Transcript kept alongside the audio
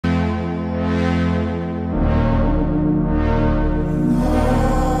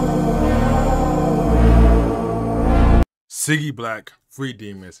Ciggy, Blacc, Free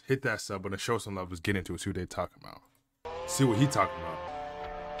Demons. Hit that sub button. Show some love. Let's get into it. See what they talking about. See what he talking about.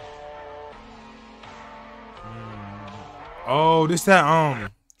 Oh, this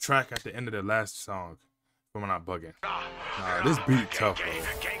that track at the end of the last song. If I'm not bugging. Nah, this beat tough, bro.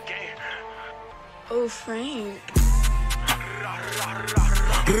 Oh, Frank.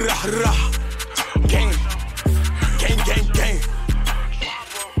 Gang, gang, gang, gang.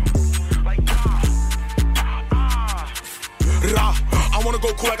 I wanna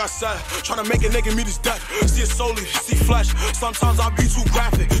go cool like I said, tryna make a nigga meet his death. See it solely, see flesh. Sometimes I be too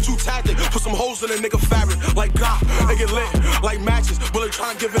graphic, too tactic. Put some holes in a nigga fabric, like God. They get lit, like matches. Bullet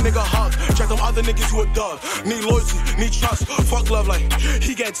tryna give a nigga a hug. Check them other niggas who a dog. Need loyalty, need trust. Fuck love like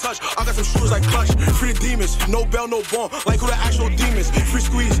he getting touched. I got some shooters like clutch. Free the demons, no bell, no bomb. Like who the actual demons. Free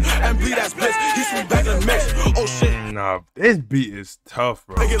squeeze and bleed ass bliss. He's from back in the mix. Oh shit. Nah, this beat is tough,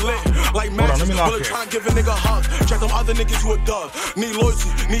 bro. They get lit, like matches. Bullet tryna give a nigga a hug. Check them other niggas who a dog. Need loyalty,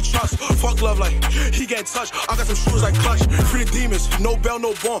 need trust. Fuck love like he getting touched. I got some shooters like clutch. Free the demons, no bell,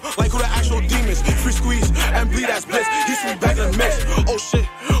 no bomb. Like who the actual demons. Free squeeze and bleed ass bliss. He's from back in the mix. Oh shit,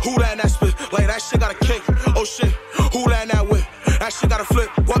 who that in that split? Like that shit got a kick. Oh shit, who that in that whip? That shit got a flip.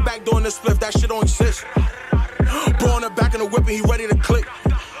 One back doing this split, that shit don't exist. Bro on the back in the whip and he ready to click.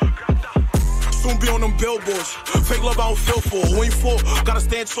 Soon be on them billboards. Fake love I don't feel for. When you fall, gotta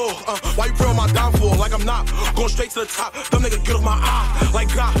stand tall. Why you pray on my downfall? Like I'm not going straight to the top. Them niggas get off my eye.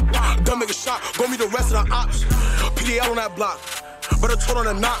 Like God, dumb nigga shot. Go meet the rest of the ops. PDL on that block. Better turn on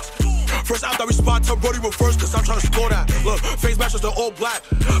the knots. First out that we spot, tell Brody reverse, cause I'm trying to score that. Look, face matches, they're all black.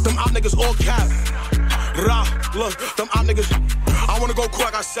 Them op niggas all cap. Rah, look, them op niggas. I wanna go cool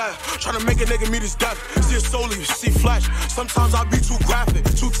like I said, tryna make a nigga meet his death. See it solely, see flesh. Sometimes I be too graphic,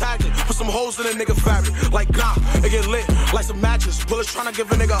 too tactic. Put some holes in a nigga fabric, like God. They get lit, like some matches. Bullets tryna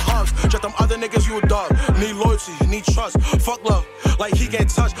give a nigga hugs. Check them other niggas, you a dog. Need loyalty, need trust. Fuck love, like he getting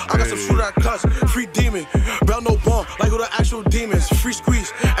touched. I got some shooter that cuss. Free demon, bell no bomb. Like who the actual demons. Free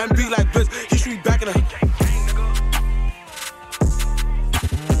squeeze and be like this. He should be back in the.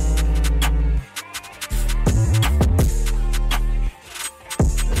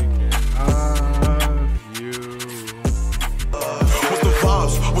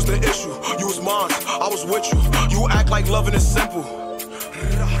 What's the issue? You was mine, I was with you. You act like loving is simple.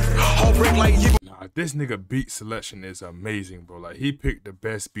 Heartbreak like you. Nah, this nigga beat selection is amazing, bro. Like he picked the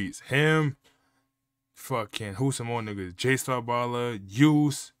best beats. Him, fucking who's some more niggas? J Star Baller,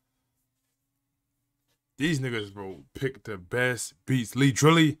 Use. These niggas, bro, picked the best beats. Lee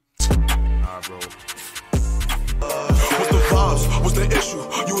Drilly. Nah, bro. What's the vibes? What's the issue?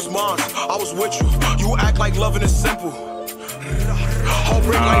 You was mine, I was with you. You act like loving is simple.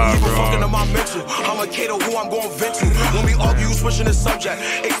 Heartbreak like you fucking on my mental. I'm a cater who I'm going vent to. When we argue, you switching the subject.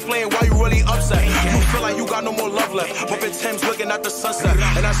 Explain why you really upset. You feel like you got no more love left. Bumping Tim's looking at the sunset.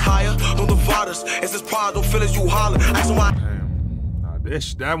 And that's higher, don't divide us. It's this pride, don't feel as you holler. Asking why. Nah,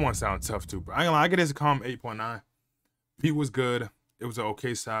 that one sounds tough too, bro. I ain't gonna lie, I get this a calm 8.9. Beat was good. It was an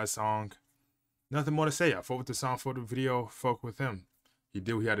okay size song. Nothing more to say. I fought with the song for the video. Fuck with him. He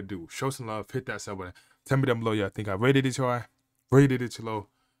did what he had to do. Show some love. Hit that sub button. Tell me down below, y'all think I rated it too high, rated it too low.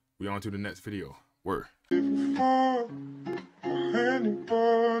 We on to the next video. Word. If you fall,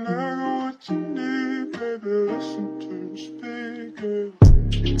 I got what you need, baby, listen.